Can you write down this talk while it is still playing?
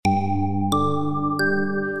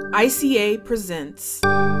ICA presents.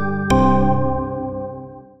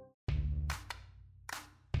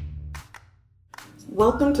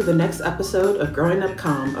 Welcome to the next episode of Growing Up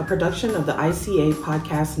Calm, a production of the ICA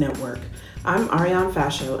Podcast Network. I'm Ariane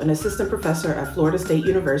Fascio, an assistant professor at Florida State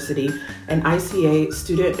University and ICA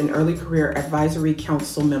Student and Early Career Advisory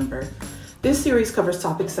Council member. This series covers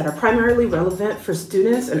topics that are primarily relevant for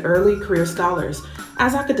students and early career scholars.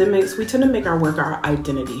 As academics, we tend to make our work our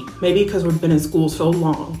identity, maybe because we've been in school so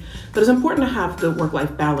long. But it's important to have good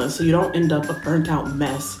work-life balance so you don't end up a burnt-out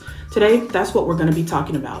mess. Today, that's what we're going to be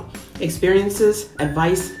talking about. Experiences,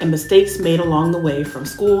 advice, and mistakes made along the way from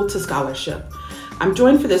school to scholarship. I'm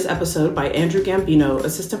joined for this episode by Andrew Gambino,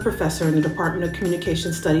 Assistant Professor in the Department of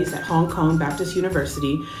Communication Studies at Hong Kong Baptist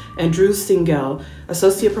University, and Drew Singel,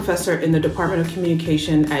 Associate Professor in the Department of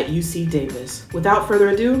Communication at UC Davis. Without further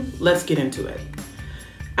ado, let's get into it.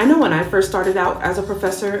 I know when I first started out as a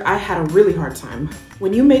professor, I had a really hard time.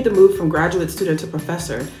 When you made the move from graduate student to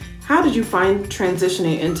professor, how did you find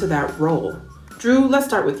transitioning into that role? Drew, let's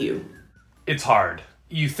start with you. It's hard.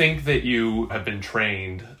 You think that you have been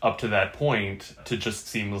trained up to that point to just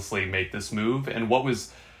seamlessly make this move. And what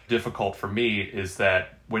was difficult for me is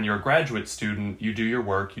that when you're a graduate student, you do your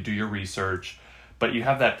work, you do your research, but you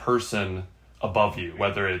have that person above you,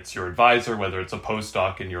 whether it's your advisor, whether it's a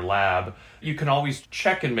postdoc in your lab. You can always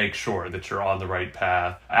check and make sure that you're on the right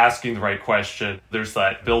path, asking the right question. There's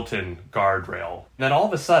that built-in guardrail. Then all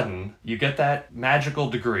of a sudden, you get that magical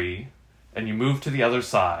degree and you move to the other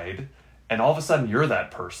side, and all of a sudden you're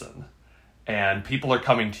that person. And people are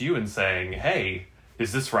coming to you and saying, hey,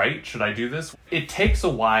 is this right? Should I do this? It takes a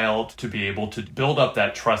while to be able to build up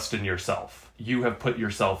that trust in yourself. You have put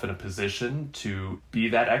yourself in a position to be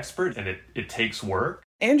that expert, and it takes work.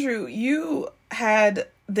 Andrew, you had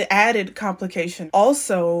the added complication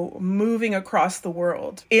also moving across the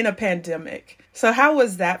world in a pandemic. So how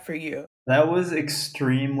was that for you? That was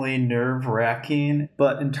extremely nerve-wracking,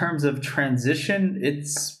 but in terms of transition,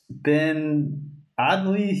 it's been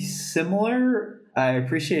oddly similar. I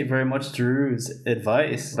appreciate very much Drew's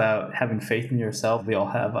advice about having faith in yourself. We all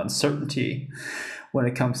have uncertainty when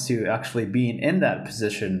it comes to actually being in that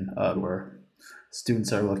position where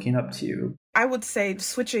students are looking up to you. I would say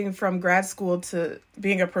switching from grad school to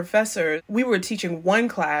being a professor, we were teaching one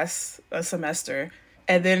class a semester,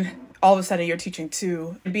 and then all of a sudden you're teaching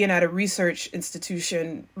two. Being at a research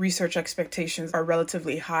institution, research expectations are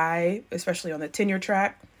relatively high, especially on the tenure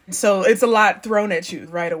track. So it's a lot thrown at you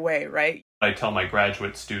right away, right? I tell my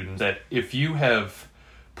graduate students that if you have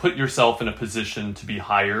put yourself in a position to be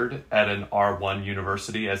hired at an R1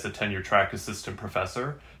 university as a tenure track assistant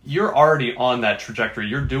professor, you're already on that trajectory.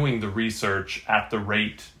 You're doing the research at the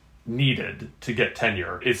rate needed to get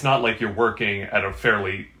tenure. It's not like you're working at a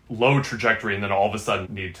fairly low trajectory and then all of a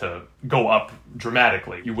sudden need to go up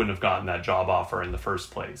dramatically. You wouldn't have gotten that job offer in the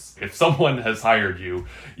first place. If someone has hired you,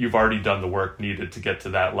 you've already done the work needed to get to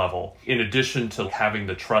that level. In addition to having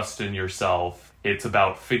the trust in yourself, it's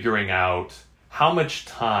about figuring out how much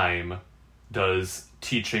time does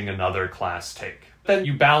teaching another class take. Then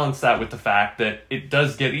you balance that with the fact that it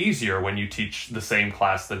does get easier when you teach the same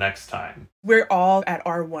class the next time. We're all at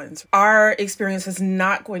R1s. Our experience is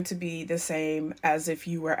not going to be the same as if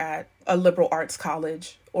you were at a liberal arts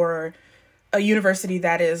college or a university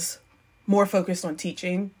that is more focused on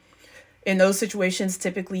teaching. In those situations,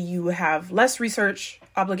 typically you have less research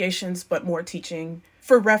obligations, but more teaching.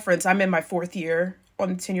 For reference, I'm in my fourth year on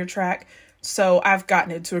the tenure track, so I've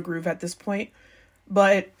gotten into a groove at this point.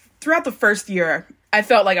 But throughout the first year, I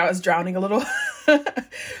felt like I was drowning a little,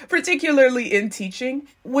 particularly in teaching.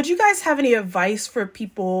 Would you guys have any advice for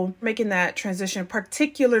people making that transition,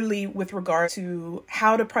 particularly with regard to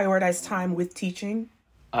how to prioritize time with teaching?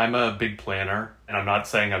 I'm a big planner, and I'm not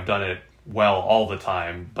saying I've done it well all the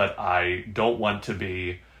time, but I don't want to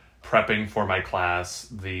be prepping for my class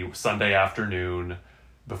the Sunday afternoon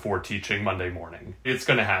before teaching Monday morning. It's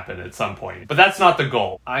going to happen at some point, but that's not the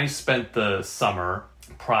goal. I spent the summer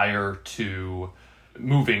prior to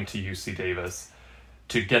moving to UC Davis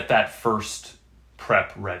to get that first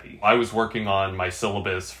prep ready. I was working on my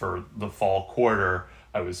syllabus for the fall quarter.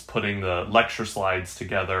 I was putting the lecture slides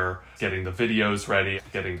together, getting the videos ready,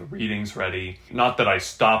 getting the readings ready. Not that I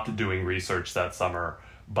stopped doing research that summer,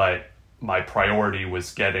 but my priority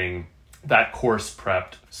was getting that course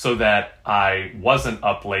prepped so that I wasn't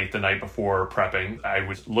up late the night before prepping. I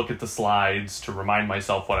would look at the slides to remind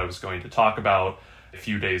myself what I was going to talk about a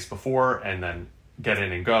few days before and then get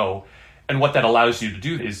in and go. And what that allows you to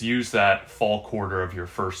do is use that fall quarter of your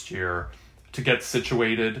first year to get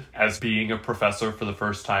situated as being a professor for the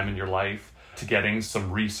first time in your life, to getting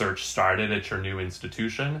some research started at your new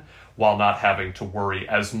institution while not having to worry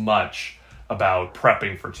as much about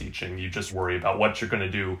prepping for teaching. You just worry about what you're going to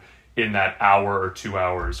do in that hour or 2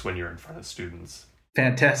 hours when you're in front of students.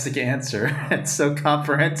 Fantastic answer. It's so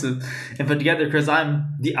comprehensive and put together, because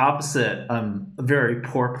I'm the opposite. I'm a very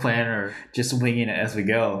poor planner, just winging it as we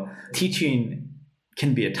go. Teaching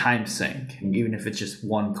can be a time sink, even if it's just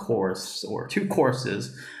one course or two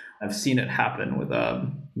courses. I've seen it happen with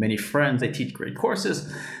many friends. They teach great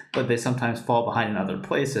courses, but they sometimes fall behind in other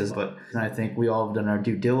places. But I think we all have done our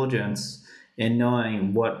due diligence in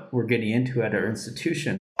knowing what we're getting into at our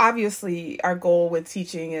institution. Obviously, our goal with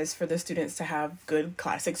teaching is for the students to have good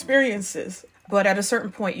class experiences. But at a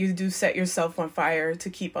certain point, you do set yourself on fire to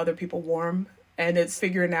keep other people warm. And it's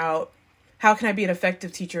figuring out, how can I be an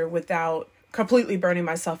effective teacher without completely burning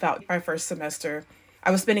myself out? My first semester, I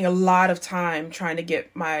was spending a lot of time trying to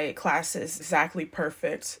get my classes exactly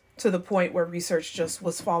perfect, to the point where research just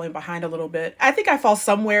was falling behind a little bit. I think I fall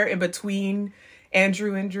somewhere in between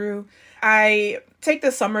Andrew and Drew. I take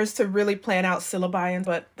the summers to really plan out syllabi,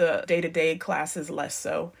 but the day-to-day classes less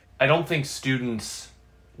so. I don't think students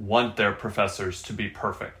want their professors to be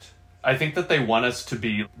perfect. I think that they want us to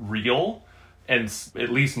be real and at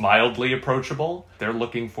least mildly approachable. They're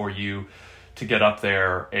looking for you to get up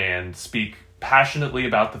there and speak passionately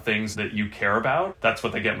about the things that you care about. That's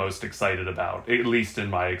what they get most excited about, at least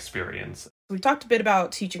in my experience. We talked a bit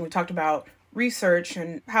about teaching. We talked about research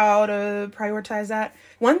and how to prioritize that.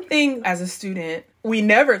 One thing as a student we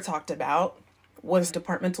never talked about was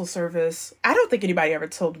departmental service. I don't think anybody ever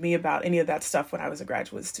told me about any of that stuff when I was a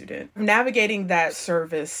graduate student. Navigating that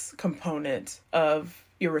service component of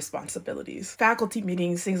your responsibilities, faculty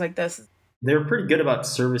meetings, things like this. They're pretty good about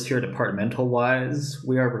service here departmental-wise.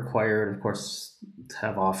 We are required, of course, to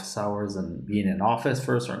have office hours and be in an office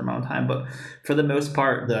for a certain amount of time. But for the most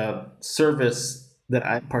part, the service that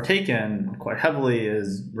I partake in quite heavily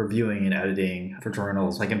is reviewing and editing for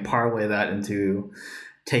journals. I can parlay that into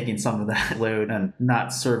taking some of that load and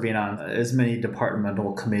not serving on as many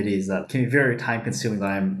departmental committees that can be very time-consuming.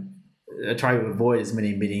 I try to avoid as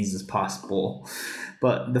many meetings as possible.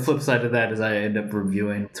 But the flip side of that is I end up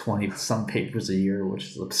reviewing 20-some papers a year, which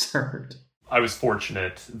is absurd. I was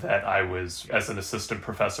fortunate that I was, as an assistant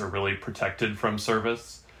professor, really protected from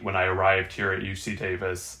service. When I arrived here at UC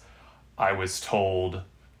Davis, I was told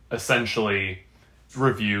essentially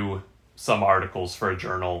review some articles for a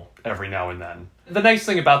journal every now and then. The nice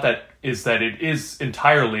thing about that is that it is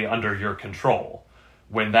entirely under your control.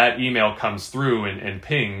 When that email comes through and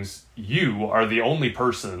pings, you are the only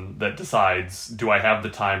person that decides, do I have the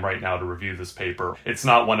time right now to review this paper? It's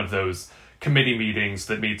not one of those committee meetings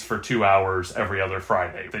that meets for 2 hours every other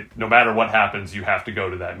Friday. No matter what happens, you have to go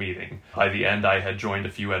to that meeting. By the end, I had joined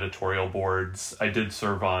a few editorial boards. I did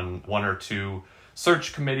serve on 1 or 2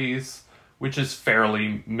 search committees, which is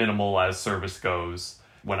fairly minimal as service goes.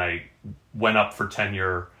 When I went up for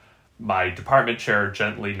tenure, my department chair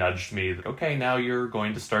gently nudged me, okay, now you're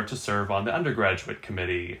going to start to serve on the undergraduate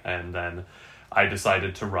committee. And then I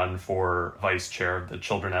decided to run for vice chair of the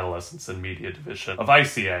Children, Adolescents, and Media Division of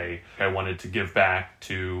ICA. I wanted to give back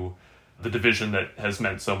to the division that has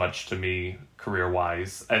meant so much to me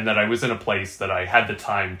career-wise, and that I was in a place that I had the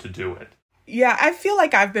time to do it. Yeah, I feel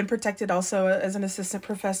like I've been protected also as an assistant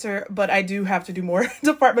professor, but I do have to do more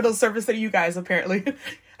departmental service than you guys, apparently.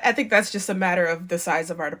 I think that's just a matter of the size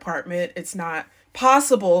of our department. It's not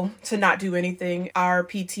possible to not do anything. Our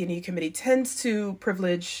PT&E committee tends to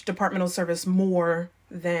privilege departmental service more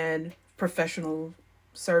than professional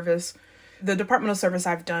service. The departmental service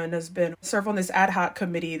I've done has been serve on this ad hoc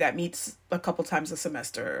committee that meets a couple times a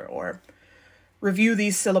semester, or review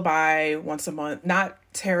these syllabi once a month. Not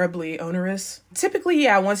terribly onerous. Typically,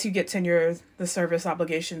 yeah, once you get tenure, the service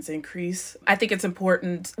obligations increase. I think it's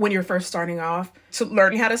important when you're first starting off to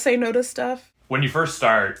learn how to say no to stuff. When you first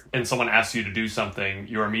start and someone asks you to do something,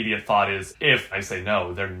 your immediate thought is, if I say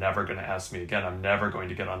no, they're never going to ask me again. I'm never going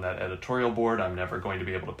to get on that editorial board. I'm never going to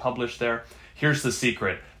be able to publish there. Here's the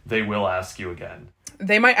secret. They will ask you again.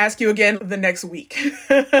 They might ask you again the next week.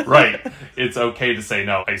 Right. It's okay to say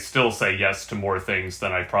no. I still say yes to more things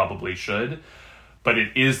than I probably should. But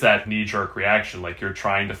it is that knee-jerk reaction, like you're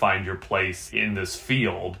trying to find your place in this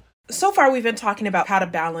field. So far, we've been talking about how to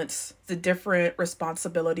balance the different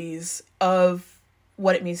responsibilities of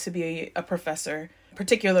what it means to be a professor,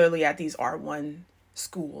 particularly at these R1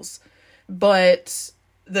 schools. But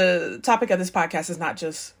the topic of this podcast is not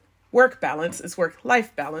just work balance, it's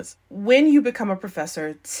work-life balance. When you become a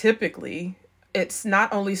professor, typically, it's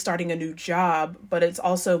not only starting a new job, but it's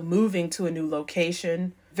also moving to a new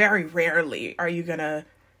location. Very rarely are you going to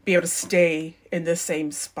be able to stay in the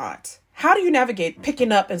same spot. How do you navigate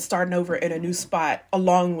picking up and starting over in a new spot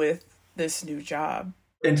along with this new job?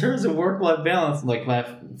 In terms of work-life balance, like my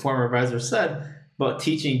former advisor said, about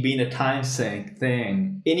teaching being a time sink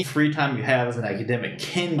thing, any free time you have as an academic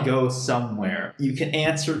can go somewhere. You can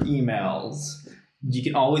answer emails. You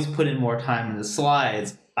can always put in more time in the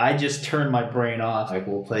slides. I just turn my brain off. Like,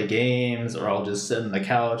 we'll play games, or I'll just sit on the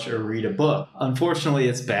couch or read a book. Unfortunately,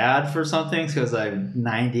 it's bad for some things because I have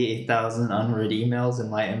 98,000 unread emails in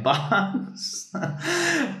my inbox.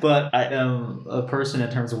 But I am a person in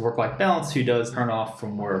terms of work-life balance who does turn off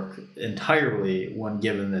from work entirely when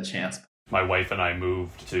given the chance. My wife and I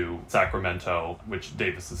moved to Sacramento, which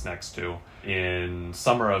Davis is next to, in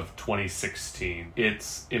summer of 2016.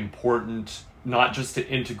 It's important not just to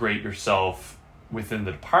integrate yourself within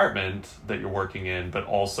the department that you're working in, but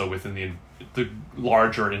also within the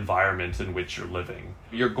larger environment in which you're living.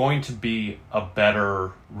 You're going to be a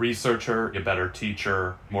better researcher, a better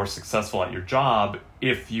teacher, more successful at your job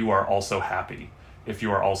if you are also happy, if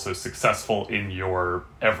you are also successful in your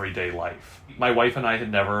everyday life. My wife and I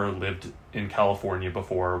had never lived in California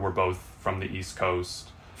before. We're both from the East Coast.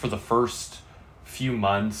 For the first few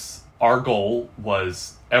months, our goal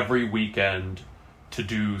was every weekend to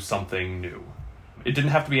do something new. It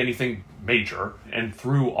didn't have to be anything major. And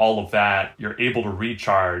through all of that, you're able to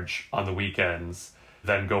recharge on the weekends,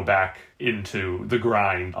 then go back into the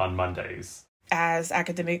grind on Mondays. As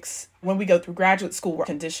academics, when we go through graduate school, we're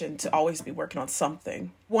conditioned to always be working on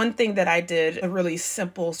something. One thing that I did, a really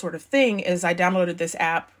simple sort of thing, is I downloaded this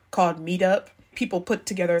app called Meetup. People put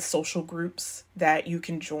together social groups that you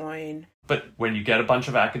can join. But when you get a bunch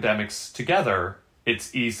of academics together,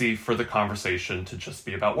 it's easy for the conversation to just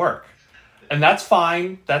be about work. And that's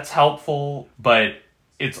fine, that's helpful, but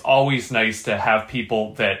it's always nice to have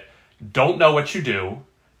people that don't know what you do,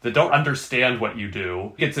 that don't understand what you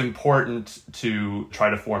do. It's important to try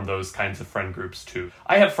to form those kinds of friend groups too.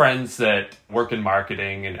 I have friends that work in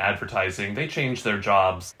marketing and advertising. They change their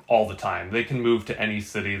jobs all the time. They can move to any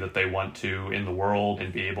city that they want to in the world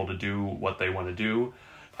and be able to do what they want to do.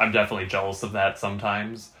 I'm definitely jealous of that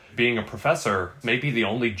sometimes. Being a professor may be the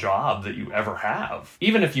only job that you ever have.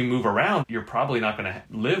 Even if you move around, you're probably not going to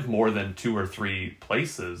live more than 2 or 3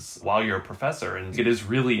 places while you're a professor. And it is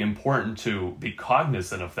really important to be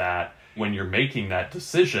cognizant of that when you're making that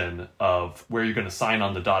decision of where you're going to sign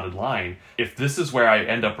on the dotted line. If this is where I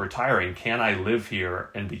end up retiring, can I live here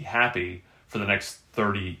and be happy for the next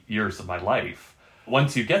 30 years of my life?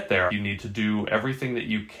 Once you get there, you need to do everything that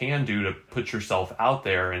you can do to put yourself out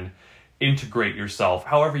there and integrate yourself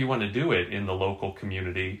however you want to do it in the local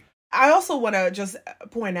community. I also want to just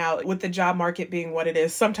point out, with the job market being what it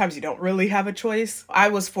is, sometimes you don't really have a choice. I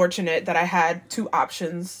was fortunate that I had 2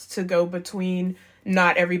 options to go between.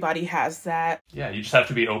 Not everybody has that. Yeah, you just have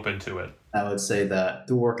to be open to it. I would say that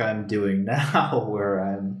the work I'm doing now, where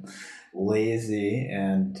I'm lazy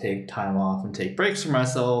and take time off and take breaks for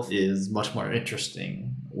myself, is much more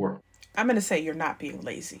interesting work. I'm going to say you're not being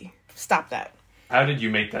lazy. Stop that. How did you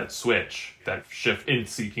make that switch, that shift in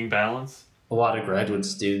seeking balance? A lot of graduate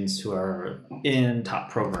students who are in top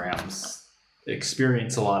programs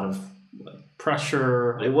experience a lot of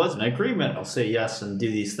pressure. It was an agreement. I'll say yes and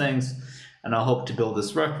do these things, and I'll hope to build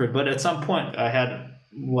this record. But at some point, I had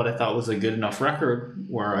what I thought was a good enough record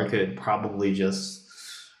where I could probably just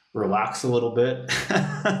relax a little bit.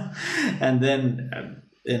 And then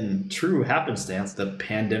in true happenstance, the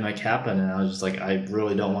pandemic happened, and I was just like, I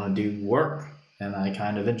really don't want to do work. And I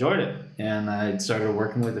kind of enjoyed it. And I started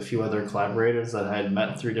working with a few other collaborators that I had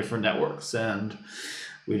met through different networks. And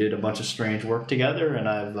we did a bunch of strange work together. And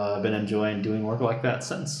I've been enjoying doing work like that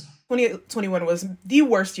since. 2021 was the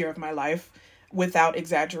worst year of my life, without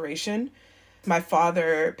exaggeration. My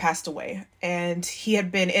father passed away, and he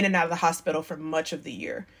had been in and out of the hospital for much of the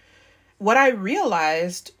year. What I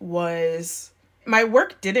realized was my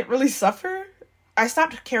work didn't really suffer. I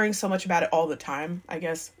stopped caring so much about it all the time, I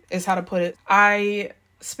guess is how to put it. I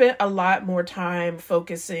spent a lot more time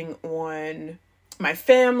focusing on my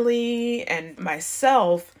family and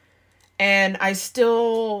myself, and I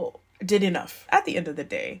still did enough. At the end of the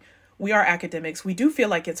day, we are academics. We do feel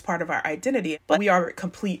like it's part of our identity, but we are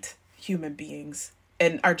complete human beings,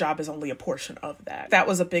 and our job is only a portion of that. That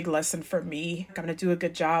was a big lesson for me. I'm going to do a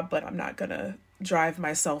good job, but I'm not going to drive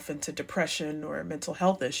myself into depression or mental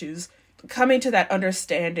health issues. Coming to that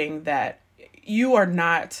understanding that you are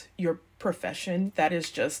not your profession, that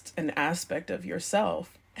is just an aspect of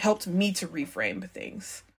yourself, helped me to reframe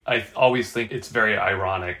things. I always think it's very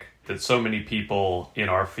ironic that so many people in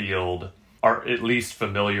our field are at least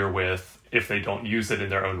familiar with, if they don't use it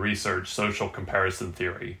in their own research, social comparison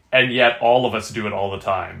theory. And yet all of us do it all the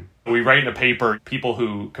time. We write in a paper, people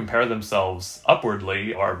who compare themselves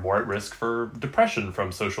upwardly are more at risk for depression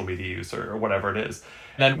from social media use or whatever it is.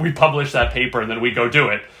 And then we publish that paper and then we go do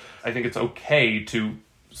it. I think it's okay to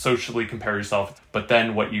socially compare yourself, but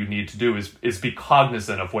then what you need to do is be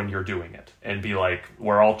cognizant of when you're doing it and be like,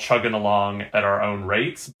 we're all chugging along at our own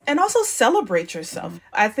rates. And also celebrate yourself.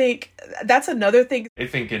 I think that's another thing. I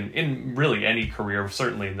think in really any career,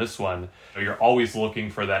 certainly in this one, you're always looking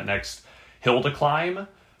for that next hill to climb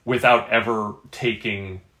without ever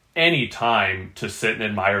taking any time to sit and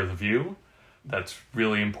admire the view. That's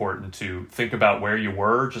really important to think about where you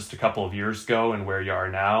were just a couple of years ago and where you are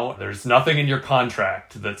now. There's nothing in your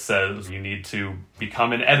contract that says you need to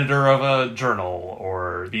become an editor of a journal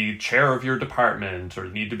or be chair of your department or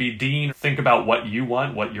need to be dean. Think about what you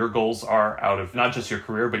want, what your goals are out of not just your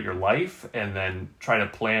career, but your life, and then try to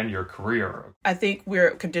plan your career. I think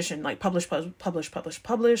we're conditioned like publish.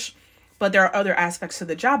 But there are other aspects to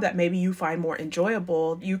the job that maybe you find more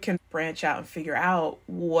enjoyable. You can branch out and figure out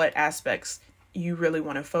what aspects you really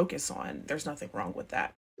want to focus on. There's nothing wrong with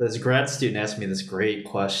that. This grad student asked me this great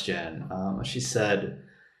question. She said,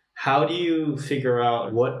 how do you figure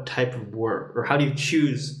out what type of work, or how do you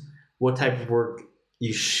choose what type of work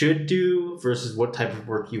you should do versus what type of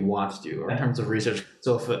work you want to do, or in terms of research?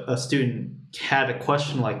 So if a student had a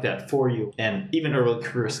question like that for you, and even early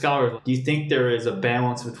career scholars, do you think there is a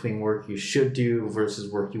balance between work you should do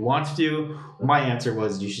versus work you want to do? My answer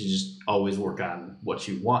was you should just always work on what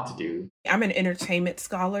you want to do. I'm an entertainment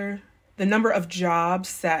scholar. The number of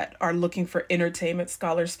jobs that are looking for entertainment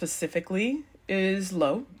scholars specifically is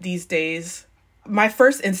low these days. My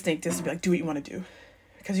first instinct is to be like, do what you want to do,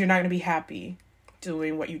 because you're not going to be happy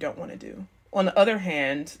doing what you don't want to do. On the other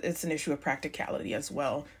hand, it's an issue of practicality as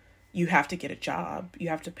well. You have to get a job, you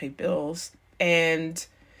have to pay bills, and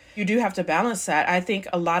you do have to balance that. I think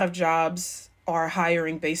a lot of jobs are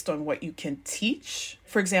hiring based on what you can teach.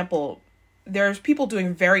 For example, there's people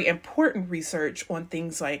doing very important research on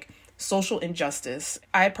things like social injustice.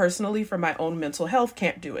 I personally, for my own mental health,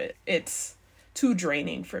 can't do it. It's too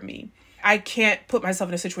draining for me. I can't put myself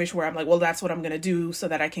in a situation where I'm like, well, that's what I'm going to do so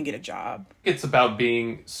that I can get a job. It's about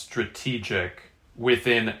being strategic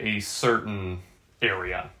within a certain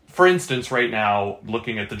area. For instance, right now,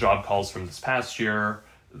 looking at the job calls from this past year,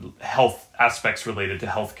 health aspects related to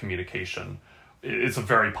health communication. It's a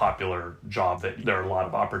very popular job that there are a lot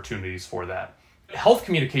of opportunities for that. Health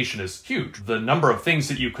communication is huge. The number of things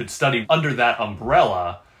that you could study under that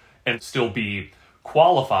umbrella and still be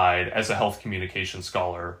qualified as a health communication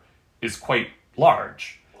scholar is quite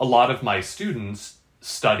large. A lot of my students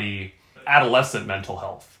study adolescent mental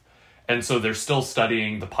health. And so they're still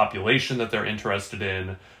studying the population that they're interested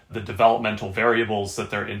in, the developmental variables that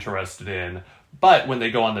they're interested in. But when they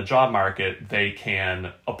go on the job market, they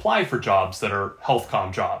can apply for jobs that are health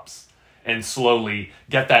comm jobs and slowly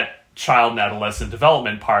get that child and adolescent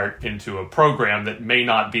development part into a program that may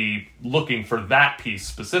not be looking for that piece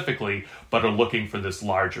specifically, but are looking for this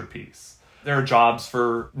larger piece. There are jobs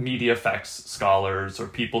for media effects scholars or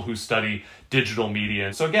people who study digital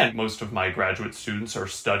media. So again, most of my graduate students are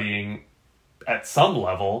studying at some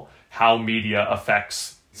level how media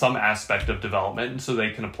affects some aspect of development, and so they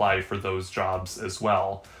can apply for those jobs as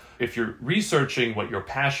well. If you're researching what you're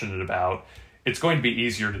passionate about, it's going to be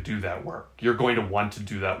easier to do that work. You're going to want to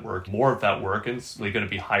do that work, more of that work, and it's going to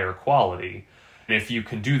be higher quality. And if you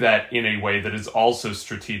can do that in a way that is also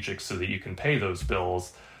strategic so that you can pay those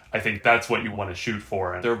bills, I think that's what you want to shoot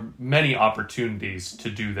for. And there are many opportunities to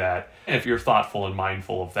do that if you're thoughtful and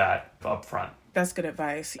mindful of that up front. That's good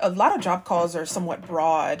advice. A lot of job calls are somewhat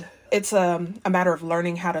broad. It's a matter of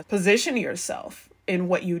learning how to position yourself in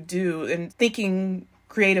what you do and thinking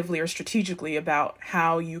creatively or strategically about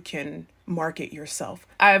how you can market yourself.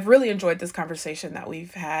 I've really enjoyed this conversation that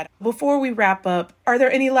we've had. Before we wrap up, are there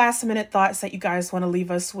any last minute thoughts that you guys want to leave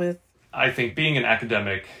us with? I think being an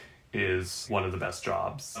academic is one of the best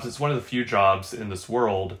jobs. It's one of the few jobs in this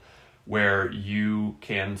world where you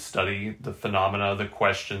can study the phenomena, the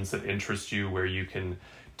questions that interest you, where you can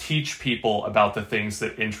teach people about the things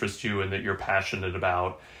that interest you and that you're passionate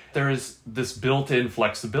about. There is this built-in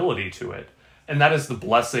flexibility to it. And that is the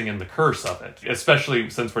blessing and the curse of it, especially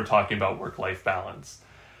since we're talking about work-life balance.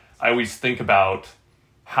 I always think about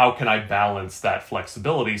how can I balance that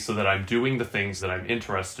flexibility so that I'm doing the things that I'm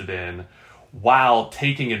interested in while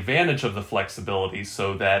taking advantage of the flexibility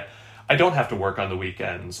so that I don't have to work on the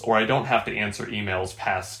weekends or I don't have to answer emails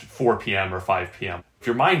past 4 p.m. or 5 p.m. If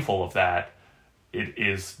you're mindful of that, it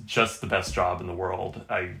is just the best job in the world.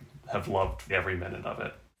 I have loved every minute of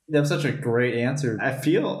it. That was such a great answer. I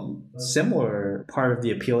feel similar. Part of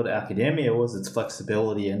the appeal to academia was its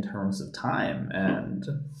flexibility in terms of time. And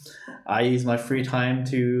I use my free time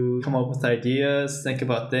to come up with ideas, think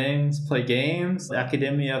about things, play games.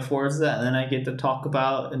 Academia affords that. And then I get to talk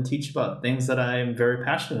about and teach about things that I am very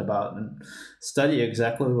passionate about and study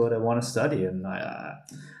exactly what I want to study. And I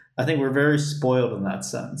think we're very spoiled in that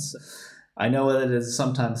sense. I know that it is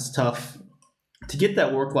sometimes tough to get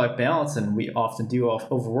that work-life balance, and we often do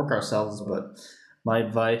overwork ourselves, but my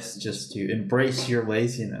advice is just to embrace your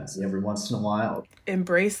laziness every once in a while.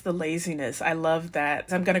 Embrace the laziness. I love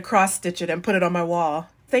that. I'm going to cross-stitch it and put it on my wall.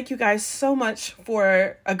 Thank you guys so much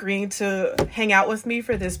for agreeing to hang out with me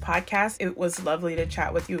for this podcast. It was lovely to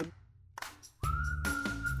chat with you.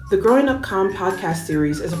 The Growing Up Calm podcast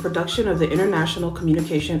series is a production of the International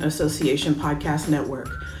Communication Association Podcast Network.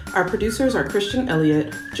 Our producers are Christian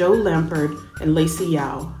Elliott, Joe Lampard, and Lacey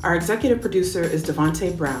Yao. Our executive producer is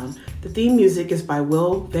Devontae Brown. The theme music is by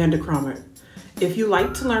Will Vanderkramer. If you'd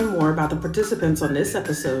like to learn more about the participants on this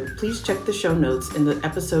episode, please check the show notes in the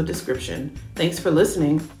episode description. Thanks for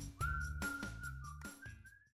listening.